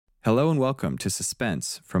Hello and welcome to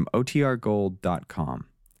Suspense from OTRGold.com.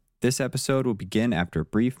 This episode will begin after a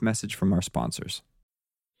brief message from our sponsors.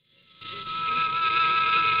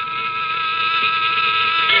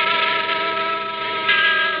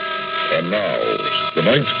 And now,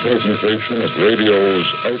 tonight's presentation of radio's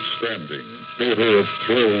outstanding theater of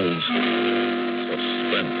thrills,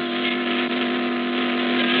 Suspense.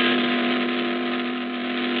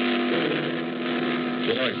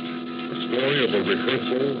 Tonight, the story of a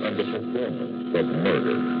rehearsal and a performance of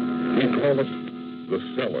murder. We call it The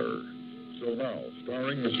Cellar. So now,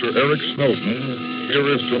 starring Mr. Eric Snowden, here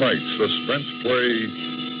is tonight's suspense play,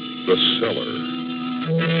 The Cellar.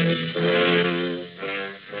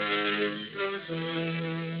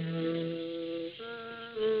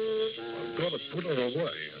 I've got to put her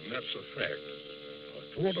away, and that's a fact. I've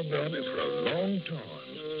thought about it for a long time.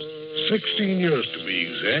 16 years to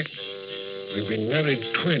be exact. We've been married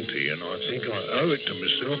 20, and I think I owe it to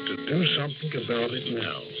myself to do something about it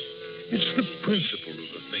now. It's the principle of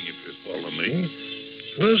the thing, if you follow me.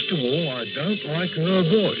 First of all, I don't like her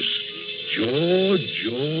voice. Jaw,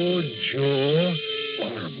 jaw, jaw.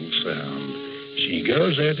 Horrible sound. She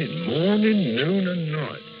goes at it morning, noon, and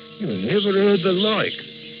night. You never heard the like.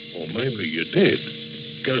 Or maybe you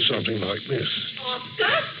did. Goes something like this.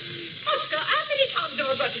 Oscar, how many times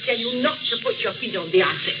have I got to tell you not to put your feet on the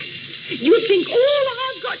attic? You think all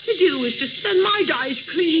I've got to do is to spend my days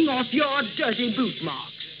cleaning off your dirty boot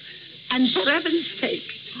marks. And for heaven's sake,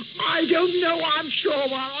 I don't know, I'm sure,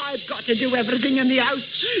 why I've got to do everything in the house.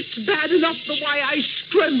 It's bad enough the way I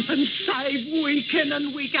scrimp and save week in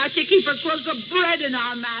and week out to keep a crust of bread in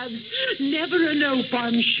our mouths. Never an hope,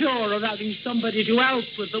 I'm sure, of having somebody to help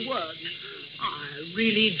with the work. I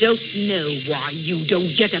really don't know why you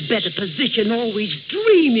don't get a better position, always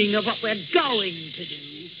dreaming of what we're going to do.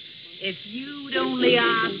 If you'd only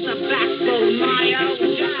ask the backbone my old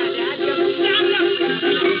dad had, you'd stand up with me.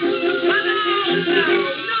 But no,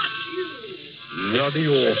 not you. Bloody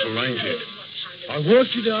awful, ain't it? I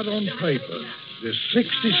worked it out on paper. There's 60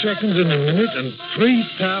 seconds in a minute and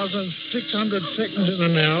 3,600 seconds in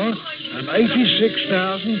an hour and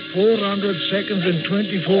 86,400 seconds in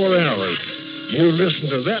 24 hours. You listen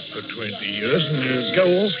to that for 20 years and you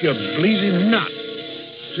go off your bleeding nut.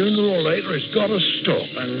 Sooner or later, it's got to stop,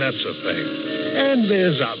 and that's a fact. And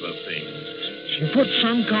there's other things. She put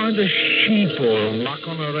some kind of sheep oil muck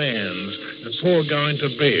on her hands before going to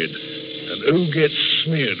bed. And who gets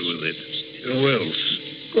smeared with it? Who else?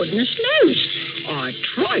 Goodness knows. I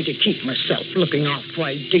try to keep myself looking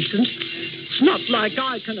halfway decent. It's not like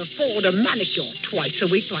I can afford a manicure twice a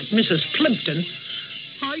week like Mrs. Plimpton.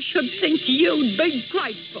 I should think you'd be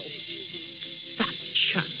grateful. Fat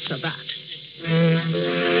chance of that. You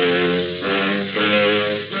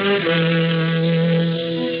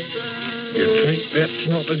think that's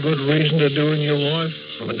not a good reason to do in your life?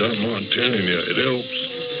 I don't mind telling you, it helps.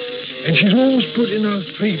 And she's always putting her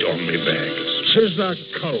feet on me back. Says they're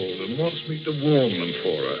cold and wants me to warm them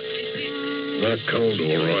for her. They're cold,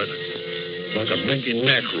 all right. Like a blinking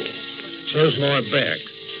mackerel. So's my back.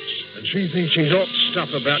 And she thinks she's hot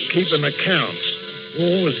stuff about keeping accounts.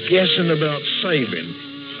 Always guessing about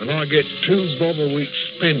saving. And I get 2 bob a week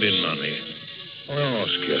spending money. I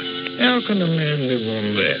ask you, how can a man live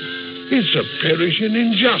on that? It's a perishing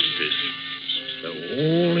injustice. So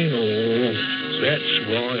all in all, that's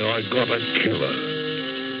why I got to kill her.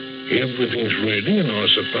 Everything's ready, and I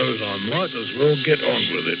suppose I might as well get on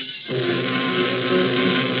with it.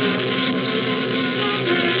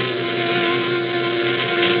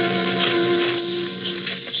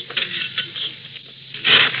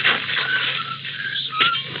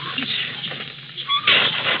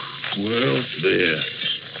 Well, there.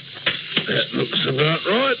 That looks about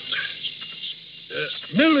right.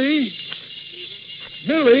 Millie?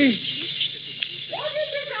 Millie? What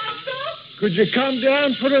is it, Oscar? Could you come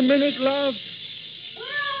down for a minute, love? Where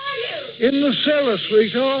are you? In the cellar,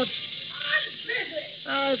 sweetheart. I'm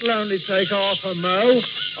busy. It'll only take half a mo.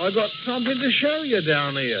 I got something to show you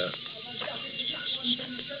down here.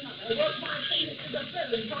 I work my fingers to the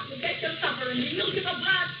bone, trying to get your supper, and you give a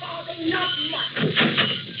black farthing, not much.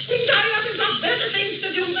 Think I haven't got better things to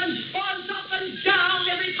do than buzz up and down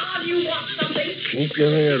every time you want something? Keep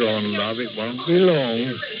your head on, love. It won't be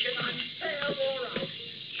long.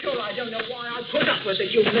 Sure, I don't know why I put up with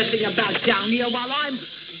it, you messing about down here while I'm...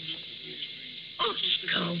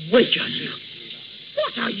 Oscar Wiggin.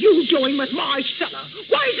 What are you doing with my cellar?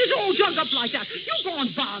 Why is it all dug up like that? You go on,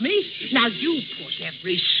 balmy. Now, you put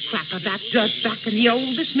every scrap of that dirt back in the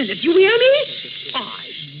hole this minute. You hear me?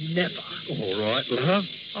 I never. All right, love.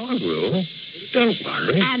 I will. Don't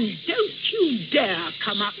worry. And don't you dare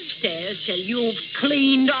come up upstairs till you've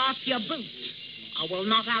cleaned off your boots. I will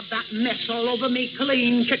not have that mess all over me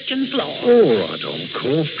clean kitchen floor. All right, old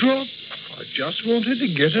cough drop. I just wanted to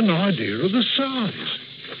get an idea of the size.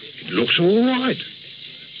 It looks all right.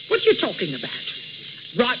 What are you talking about?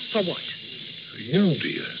 Right for what? For you,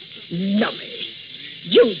 dear. Lummy.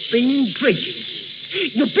 You've been drinking.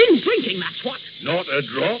 You've been drinking, that's what. Not a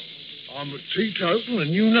drop. I'm a teetotal,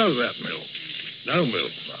 and you know that, Mill. No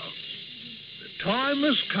milk, though. The time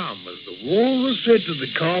has come, as the walrus said to the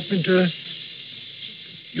carpenter,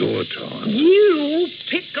 your time. You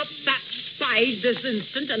pick up that spade this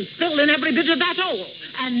instant and fill in every bit of that hole.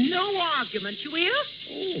 And no argument, you hear?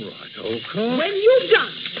 All right, old car. When you've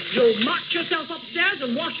done, you'll march yourself upstairs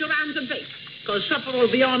and wash your hands and face. Because supper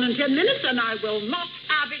will be on in 10 minutes, and I will not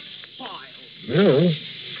have it spoiled. Mill,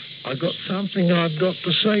 I got something I've got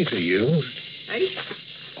to say to you. Eh?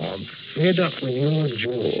 I'm fed up with your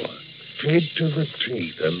jaw. Fed to the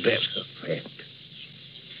teeth, and that's a fact.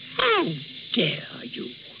 How dare you?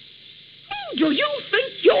 Who do you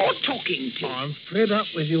think you're talking to? I'm fed up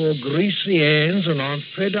with your greasy hands, and I'm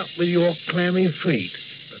fed up with your clammy feet.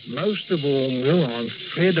 But most of all, Mill, I'm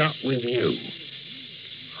fed up with you.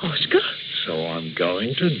 Oscar? So I'm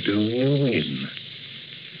going to do you in.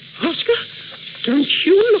 Oscar, don't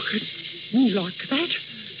you look at me like that.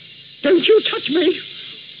 Don't you touch me,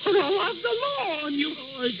 or I'll have the law on you.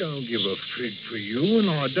 I don't give a fig for you, and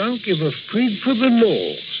I don't give a fig for the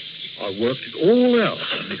law. I worked it all out,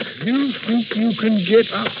 and if you think you can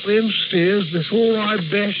get up them stairs before I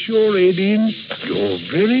bash your head in, you're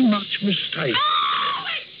very much mistaken. Oh,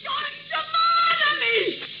 it's going to murder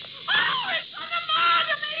me! Oh, it's going to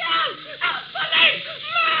murder me! Help! Police!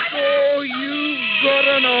 Murder! Oh, you've got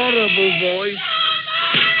an horrible voice.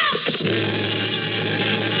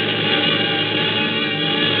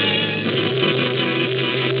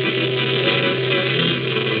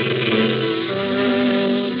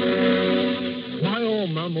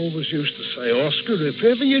 Mum always used to say, Oscar, if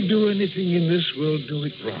ever you do anything in this world, do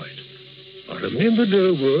it right. I remembered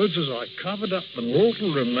her words as I covered up the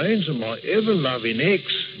mortal remains of my ever-loving ex,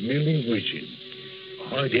 Millie Widgeon.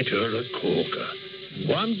 I did her a corker.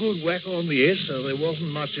 One good whack on the head so there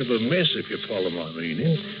wasn't much of a mess, if you follow my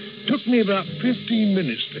meaning. Took me about 15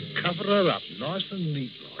 minutes to cover her up nice and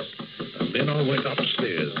neat like. And then I went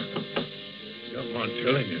upstairs. Don't mind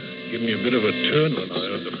telling you, it gave me a bit of a turn when I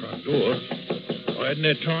heard the front door. I hadn't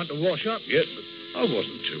had time to wash up yet, but I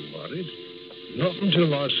wasn't too worried. Not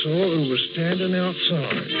until I saw who was standing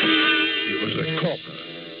outside. It was a copper,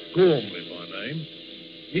 Gormley by name.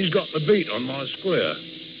 He's got the beat on my square.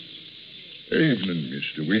 Evening,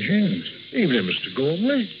 Mr. Widgeon. Evening, Mr.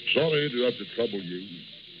 Gormley. Sorry to have to trouble you,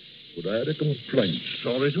 but I had a complaint.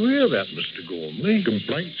 Sorry to hear that, Mr. Gormley.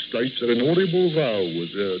 Complaint states that an audible row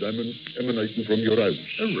was heard emanating from your house.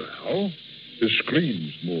 A row? The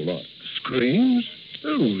screams, more like. Screams?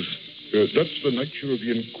 Whose? That's the nature of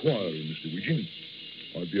the inquiry, Mr. Widgeon.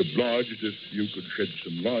 I'd be obliged if you could shed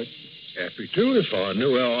some light. Happy to, if I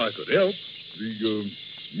knew how I could help. The,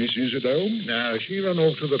 Mrs. at home? No, she ran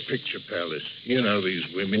off to the picture palace. You know these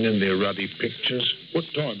women in their ruddy pictures. What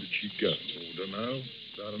time did she go? I don't know.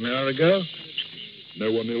 About an hour ago.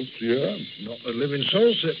 No one else here? Not a living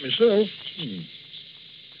soul except myself.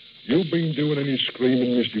 You been doing any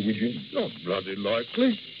screaming, Mr. Widgeon? Not bloody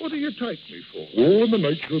likely. What do you take me for? All in the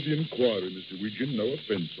nature of the inquiry, Mr. Widgeon. No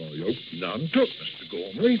offence, I hope. None took, Mr.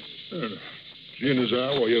 Gormley. Seeing as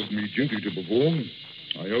how I have me duty to perform,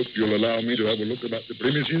 I hope you'll allow me to have a look about the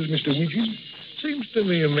premises, Mr. Widgeon. Seems to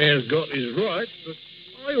me a man's got his rights, but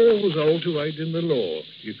I always hold to aid in the law.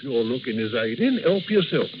 If you're looking as aiding, help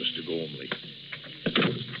yourself, Mr. Gormley.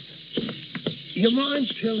 You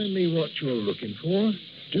mind telling me what you're looking for?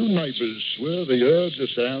 Two neighbours swear they heard the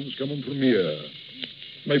sounds coming from here.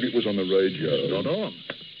 Maybe it was on the radio. It's not on.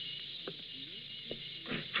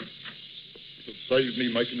 It'll save me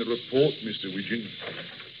making a report, Mr. Widgeon.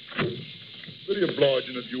 Very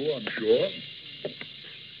obliging of you, I'm sure.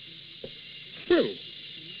 Well,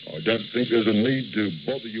 I don't think there's a need to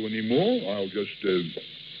bother you anymore. I'll just,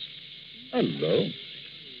 Hello.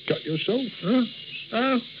 Cut yourself?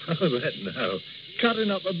 Huh? Oh, that no.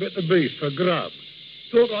 Cutting up a bit of beef for grub.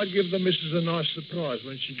 Thought I'd give the missus a nice surprise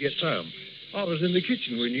when she gets home. I was in the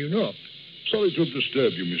kitchen when you knocked. Sorry to have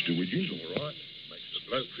disturbed you, Mr. Widgeon. All right. Makes the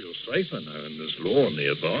bloke feel safer knowing there's law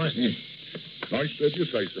nearby. Nice to have you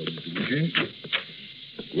say so, Mr. Widgeon.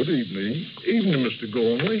 Good evening. Evening, Mr.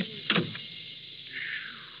 Gormley.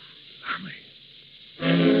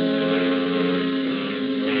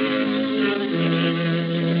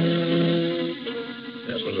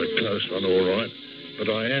 That was a close one, all right. But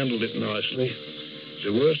I handled it nicely.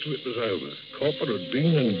 The worst of it was over. Copper had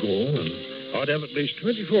been and gone, and I'd have at least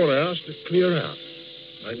 24 hours to clear out.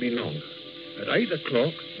 Maybe longer. At 8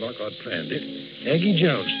 o'clock, like I'd planned it, Aggie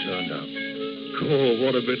Jones turned up. Oh,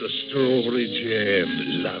 what a bit of strawberry jam.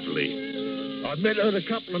 Lovely. I'd met her a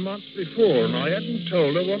couple of months before, and I hadn't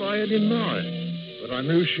told her what I had in mind. But I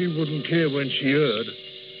knew she wouldn't care when she heard.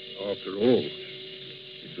 After all,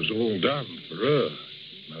 it was all done for her,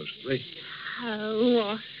 mostly. Oh,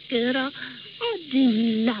 Oscar, I do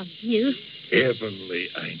love you. Heavenly,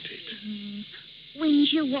 ain't it?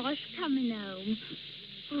 When's your wife coming home?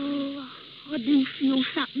 Oh, I do feel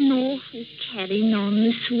something awful carrying on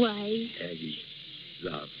this way. Aggie,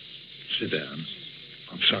 love, sit down.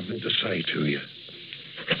 I've something to say to you.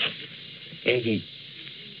 Aggie,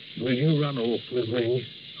 will you run off with me?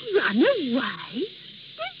 Run away?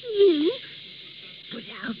 With you? But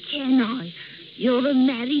how can I? You're a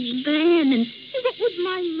married man, and what would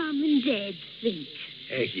my mum and dad think?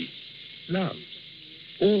 Aggie, love,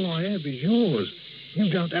 all I have is yours. You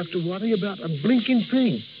don't have to worry about a blinking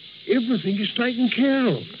thing. Everything is taken care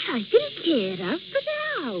of. Taken care of? But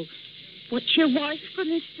how? What's your wife going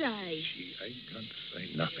to say? She ain't going to say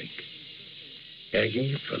nothing.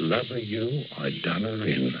 Aggie, for love of you, I done her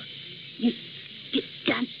in. You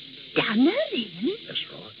done her in? That's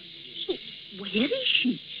right. Well, where is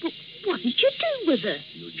she? What did you do with her?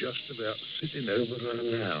 You're just about sitting over her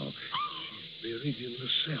now. She's buried in the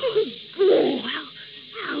cellar. Oh,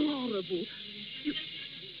 how horrible.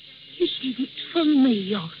 You did it for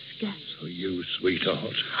me, Oscar. For you,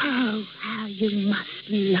 sweetheart. Oh, how you must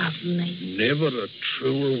love me. Never a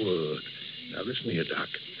truer word. Now, listen here, Duck.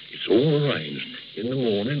 It's all arranged. In the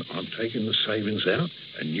morning, I'm taking the savings out,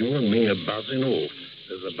 and you and me are buzzing off.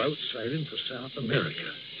 There's a boat sailing for South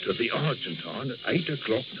America, to the Argentine at 8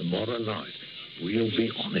 o'clock tomorrow night. We'll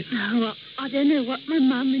be on it. No, I don't know what my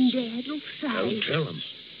mum and dad will say. Don't tell them.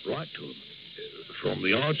 Write to them. From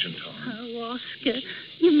the Argentine. Oh, Oscar,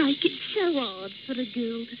 you make it so hard for a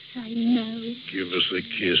girl to say no. Give us a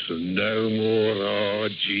kiss and no more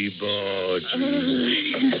argy-bargy.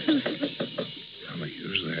 Come on,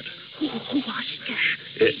 use that. Oh,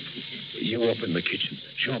 Oscar. You up in the kitchen.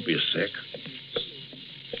 Shan't be a sec.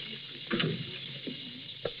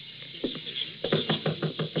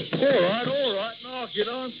 All right. Knock it.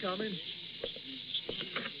 I'm coming.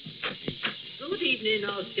 Good evening,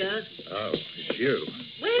 Oscar. Oh, it's you.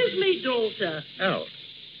 Where's me daughter? Out.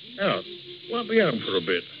 Won't be home for a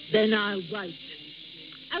bit. Then I'll wait.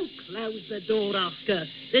 Oh, close the door, Oscar.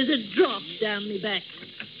 There's a drop down me back.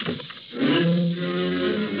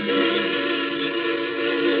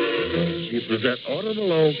 It was that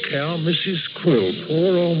horrible old cow, Mrs. Quill,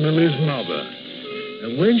 poor old Millie's mother.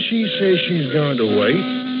 And when she says she's going to wait,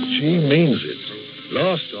 she means it.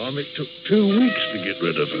 Last time it took 2 weeks to get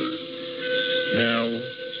rid of her. Now,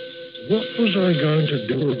 what was I going to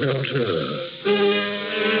do about her?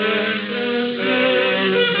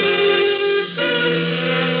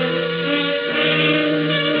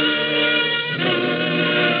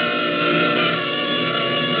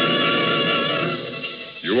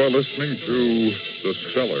 You are listening to The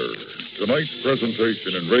Cellar, tonight's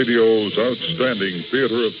presentation in radio's outstanding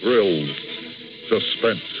theater of thrills,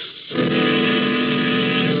 Suspense.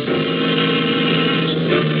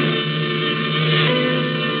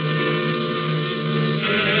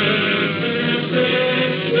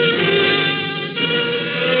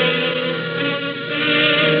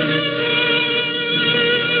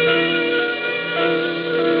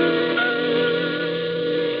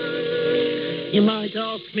 You might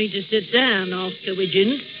ask me to sit down, Oscar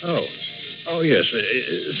Widgeon. Oh, yes.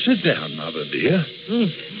 Sit down, Mother, dear.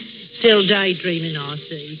 Still daydreaming, I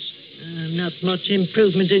see. Not much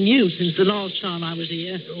improvement in you since the last time I was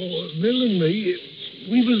here. Oh, Mill and me,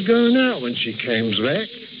 we was going out when she came back.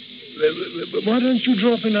 Why don't you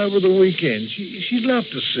drop in over the weekend? She'd love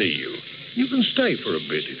to see you. You can stay for a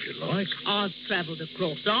bit if you like. I've travelled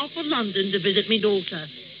across half of London to visit me daughter.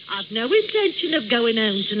 I've no intention of going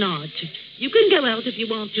home tonight. You can go out if you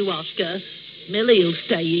want to, Oscar. Millie'll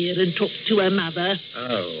stay here and talk to her mother.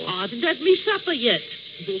 Oh. I haven't had me supper yet.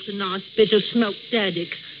 Bought a nice bit of smoked haddock.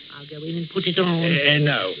 I'll go in and put it on.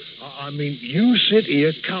 No. I mean, you sit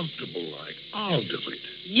here comfortable like. I'll do it.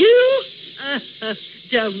 You?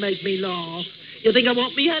 Don't make me laugh. You think I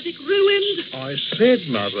want me haddock ruined? I said,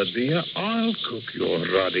 Mother dear, I'll cook your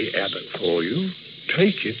ruddy haddock for you.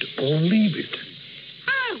 Take it or leave it.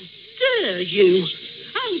 How dare you?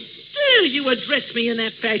 How dare you address me in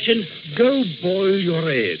that fashion? Go boil your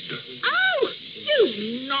head. Oh,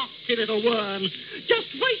 you nasty little worm. Just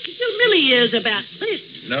wait till Millie hears about this.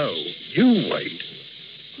 No, you wait.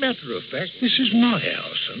 Matter of fact, this is my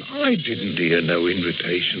house, and I didn't hear no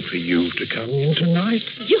invitation for you to come in tonight.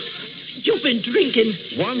 You've been drinking.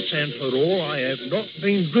 Once and for all, I have not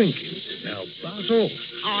been drinking. Now, buzz off.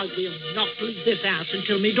 I will not leave this house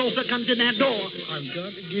until my daughter comes in that door. I'm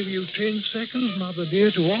going to give you 10 seconds, Mother dear,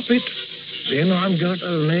 to op it. Then I'm going to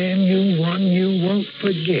land you one you won't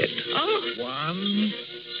forget. Oh, 1,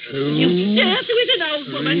 2, you dare to hit an old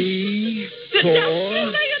woman. 3, Just 4,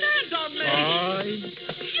 don't lay an hand on me. 5, You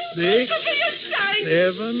 6, for your shame.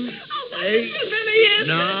 7, Oh, 8, you really is.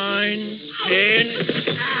 9,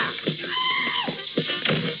 10. Ah.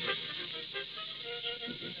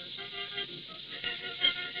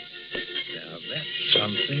 Now, that's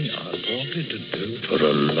something I've wanted to do for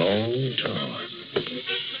a long time.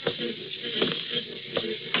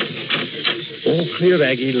 All clear,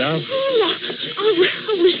 Aggie, love. Oh, I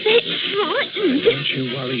was that frightened. Don't you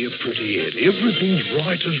worry your pretty head. Everything's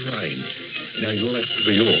right as rain. Now, you'll have to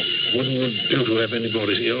be off. Wouldn't do to have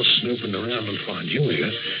anybody else snooping around and find you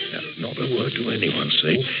here. Now, not a word to anyone,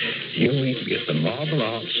 see? You need to be at the Marble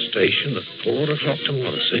Arts station at 4 o'clock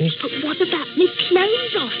tomorrow, see? But what about me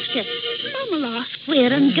clothes, Oscar? Mum'll ask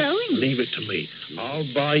where I'm going. Leave it to me. I'll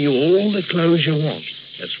buy you all the clothes you want.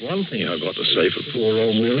 That's one thing I got to say for poor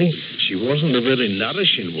old Millie. She wasn't a very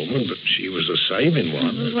nourishing woman, but she was a saving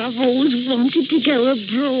one. Oh, I've always wanted to go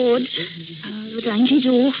abroad. Oh, but ain't it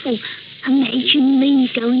awful? Imagine me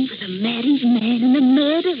going with a married man and a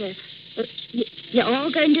murderer. You're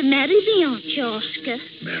all going to marry me, aren't you, Oscar?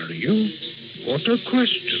 Marry you? What a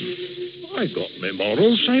question. I got my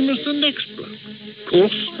morals, same as the next bloke. Of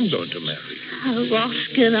course I'm going to marry you. Oh,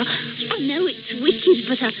 Oscar, I know it's wicked,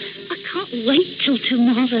 but I can't wait till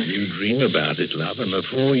tomorrow. You dream about it, love, and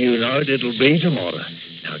before you know it, it'll be tomorrow.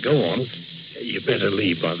 Now, go on. You better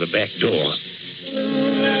leave by the back door.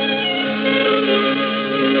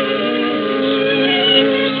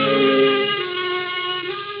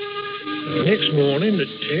 Next morning at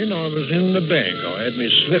 10, I was in the bank. I had my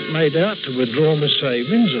slip made out to withdraw my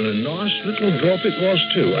savings, and a nice little drop it was,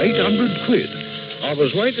 too. 800 quid. I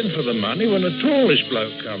was waiting for the money when a tallish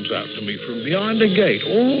bloke comes up to me from behind a gate.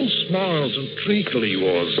 All smiles and treacle he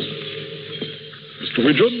was. Mr.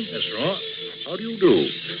 Widgeon? That's right. How do you do?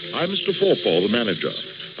 I'm Mr. Forpaw, the manager.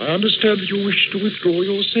 I understand that you wish to withdraw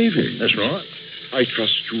your savings. That's right. I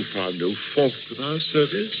trust you found no fault with our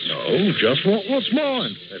service? No, just what's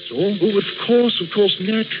mine. That's all. Oh, of course,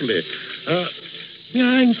 naturally. May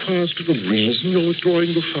I inquire as to the reason you're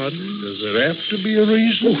withdrawing the funds? Does there have to be a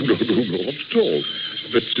reason? Oh, no, not at all.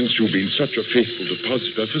 But since you've been such a faithful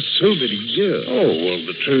depositor for so many years... Oh, well,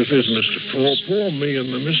 the truth is, Mr. Forpaw, me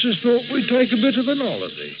and the missus thought we'd take a bit of an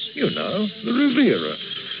holiday. You know, the Riviera.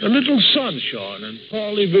 A little sunshine and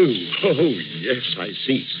parlez-vous. Oh, yes, I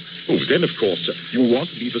see. Oh, then, of course, you want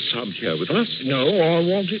to leave a sum here with us? No, I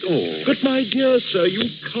want it all. But, my dear sir, you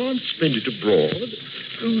can't spend it abroad.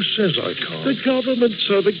 Who says I can't? The government,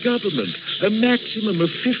 sir, the government. A maximum of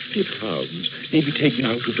 £50 may be taken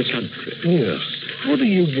out of the country. Yes. What are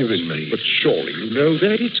you giving me? But surely you know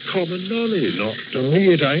that it's common knowledge. Not to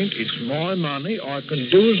me it ain't. It's my money. I can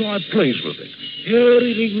do as I please with it. Here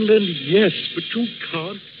in England, yes, but you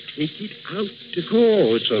can't take it out.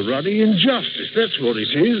 Oh, it's a ruddy injustice. That's what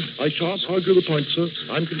it is. I shan't argue the point, sir.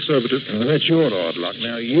 I'm conservative. That's your hard luck.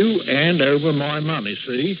 Now, you hand over my money,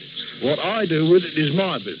 see? What I do with it is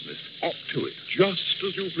my business. Up to it. Just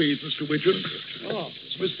as you please, Mr. Widgeon.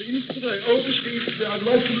 Mr. Easterday. Oh, Mr. Easterday, I'd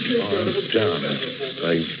like to take I'm done.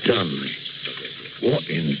 They've done me. What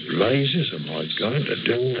in blazes am I going to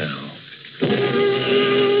do now?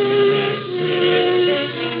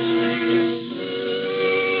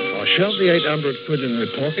 I shoved the 800 quid in my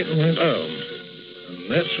pocket and went home. And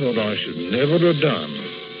that's what I should never have done.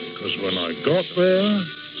 Because when I got there,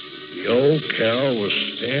 the old cow was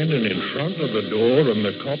standing in front of the door and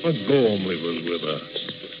the copper Gormley was with her.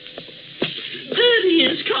 There he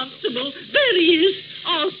is, Constable. There he is.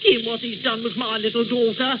 Ask him what he's done with my little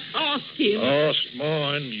daughter. Ask him. Ask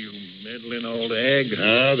mine, you meddling old hag.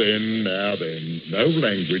 Now then. No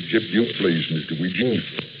language, if you please, Mr. Widgeon.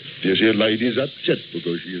 This here lady's upset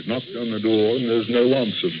because she has knocked on the door and there's no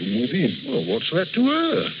answer from within. Well, what's that to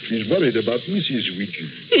her? She's worried about Mrs.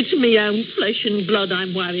 Widgeon. It's me own flesh and blood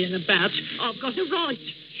I'm worrying about. I've got a right.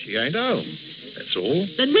 She ain't home. That's all.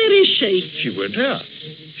 Then where is she? She went out.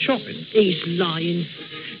 Shopping. He's lying.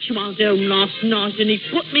 She wasn't home last night and he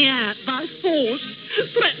put me out by force.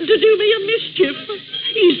 Threatened to do me a mischief.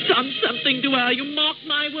 He's done something to her, you mark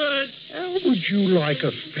my words. How would you like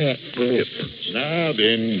a fat blip? Now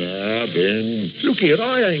then. Look here,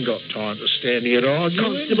 I ain't got time to stand here arguing.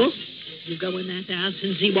 Constable, you go in that house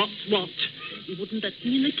and see what's what. He wouldn't let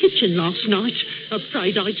me in the kitchen last night,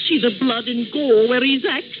 afraid I'd see the blood and gore where he's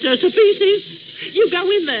hacked her to pieces. You go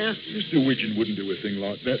in there. Mr. Widgeon wouldn't do a thing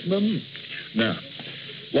like that, Mum. Now,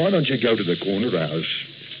 why don't you go to the corner house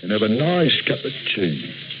and have a nice cup of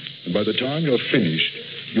tea? And by the time you're finished,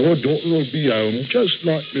 your daughter will be home just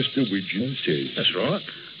like Mr. Widgeon says. That's right.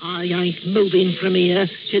 I ain't moving from here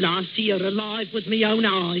till I see her alive with me own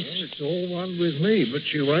eyes. Well, it's all one with me, but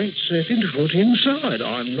you ain't setting foot inside.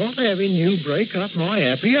 I'm not having you break up my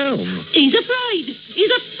happy home. He's afraid. He's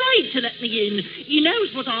afraid to let me in. He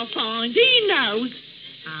knows what I'll find. He knows.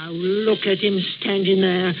 Oh, look at him standing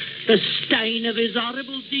there. The stain of his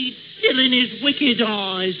horrible deed still in his wicked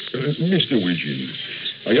eyes. Mr. Widgeon,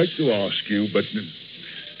 I hate to ask you, but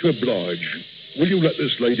to oblige, will you let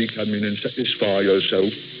this lady come in and satisfy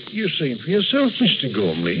herself? You seen for yourself, Mr.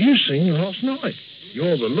 Gormley. You seen last night.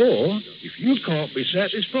 You're the law. If you can't be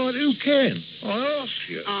satisfied, who can? I ask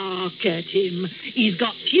you. Ah, get him. He's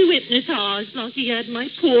got few hypnotised like he had my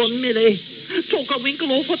poor Millie. Talk a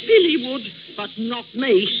winkle off a Billy would, but not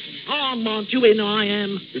me. I'm on to in, I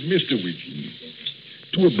am. Mr. Widgeon,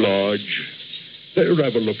 to oblige, let her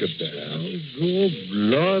have a look at that. Oh, God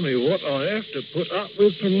blimey, what I have to put up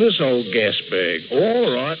with from this old gas bag.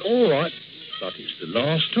 All right. But it's the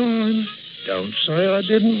last time. Don't say I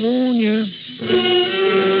didn't warn you.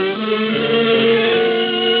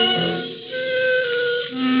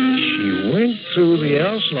 She went through the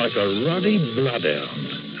house like a ruddy bloodhound,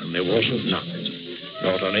 and there wasn't nothing.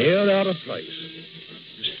 Not an hair out of place.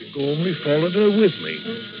 Mr. Gormley followed her with me,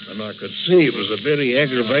 and I could see it was a very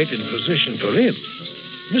aggravating position for him.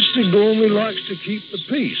 Mr. Gormley likes to keep the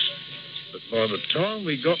peace, but by the time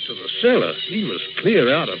we got to the cellar, he was clear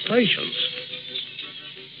out of patience.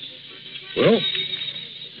 Well,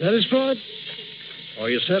 satisfied? Are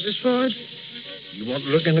you satisfied? You want to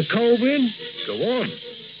look in the coal bin? Go on.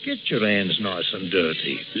 Get your hands nice and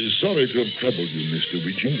dirty. Sorry to have troubled you, Mr.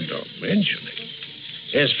 Widgeon. Don't mention it.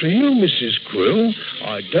 As for you, Mrs. Quill,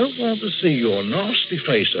 I don't want to see your nasty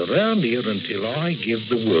face around here until I give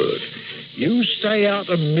the word. You stay out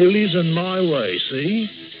of Millie's and my way, see?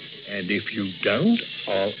 And if you don't,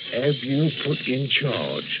 I'll have you put in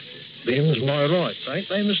charge. Them's my rights, ain't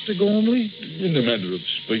they, Mr. Gormley? In the manner of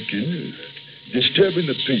speaking, disturbing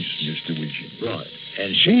the peace, Mr. Widgeon. Right.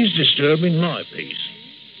 And she's disturbing my peace.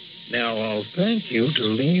 Now, I'll thank you to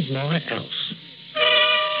leave my house.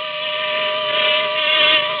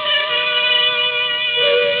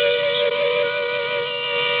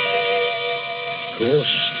 Of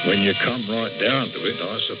course, when you come right down to it,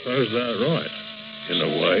 I suppose they're right. In a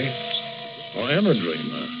way. I am a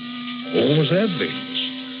dreamer. Always have been.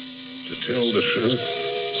 To tell the truth,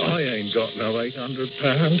 I ain't got no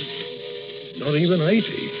 £800. Not even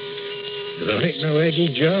 80. There ain't no Aggie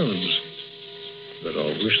Jones. But I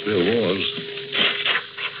wish there was.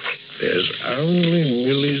 There's only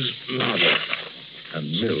Millie's mother.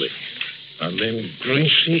 And Millie. And them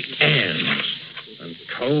greasy hands. And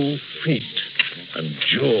cold feet. And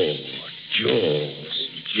jaw.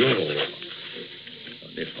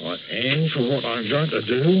 And if I aim for what I'm going to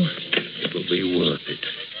do, it'll be worth it.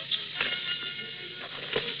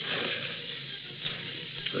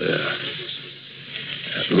 There.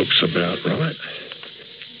 That looks about right.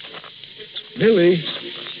 Millie?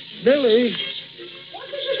 What is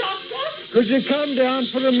it, Doctor? Could you come down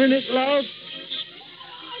for a minute, love?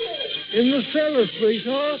 In the cellar,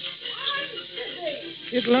 sweetheart.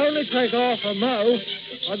 It'll only take half a mo.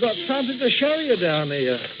 I got something to show you down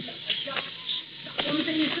here. One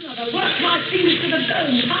thing is another. Work my fingers to the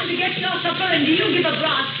bone. Trying to get you off the burn. Do you give a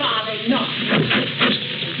brass farthing? No.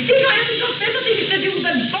 You think I haven't got better things to do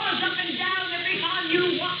than buzz up and down every time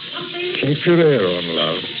you want something? Keep your hair on,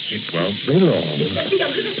 love. It won't be long. Let me a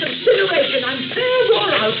little consideration. I'm fair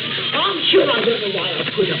wore out. I'm sure I don't know why I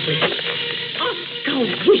put up with it. Oscar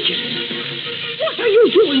Widgeon. What are you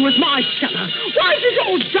doing with my cellar? Why is it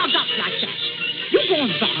all dug up like that? You go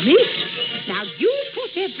on, Barney. Now, you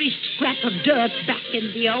put every scrap of dirt back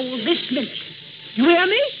in the hole this minute. You hear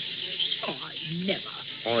me? Oh, I never.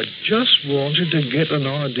 I just wanted to get an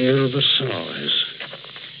idea of the size.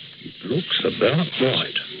 It looks about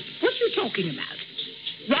right. What are you talking about?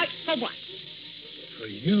 Right for what? For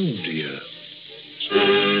you, dear.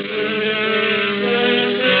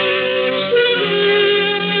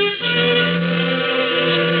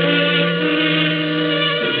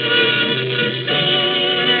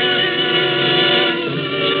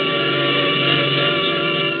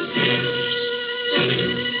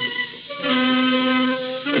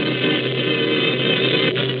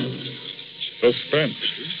 Suspense,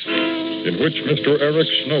 in which Mr. Eric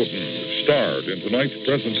Snowden starred in tonight's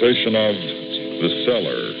presentation of The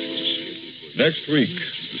Cellar. Next week,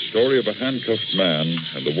 the story of a handcuffed man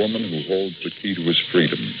and the woman who holds the key to his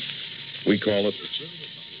freedom. We call it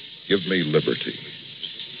Give Me Liberty.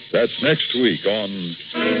 That's next week on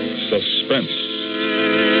Suspense.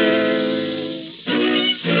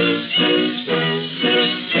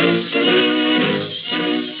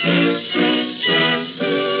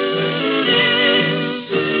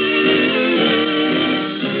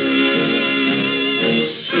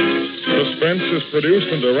 Suspense is produced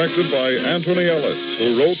and directed by Anthony Ellis,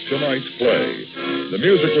 who wrote tonight's play. The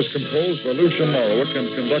music was composed by Lucia Morowick and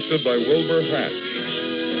conducted by Wilbur Hatch.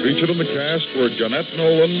 Featured in the cast were Jeanette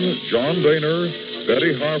Nolan, John Boehner,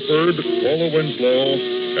 Betty Harford, Paula Winslow,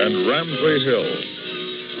 and Ramsey Hill.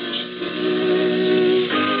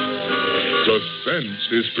 Suspense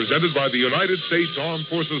is presented by the United States Armed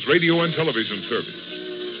Forces Radio and Television Service.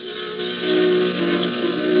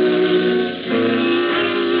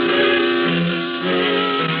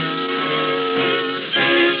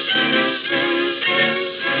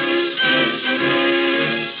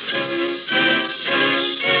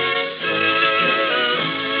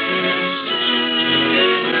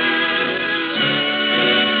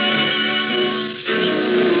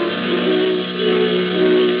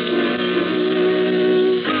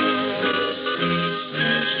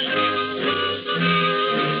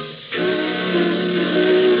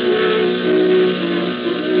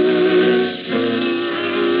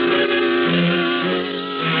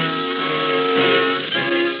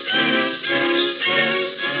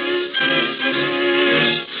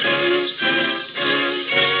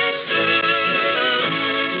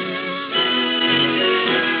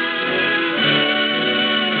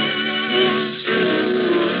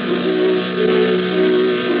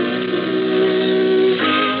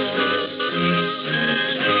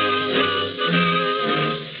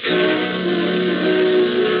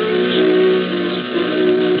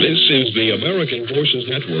 This is the American Forces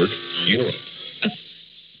Network, Europe.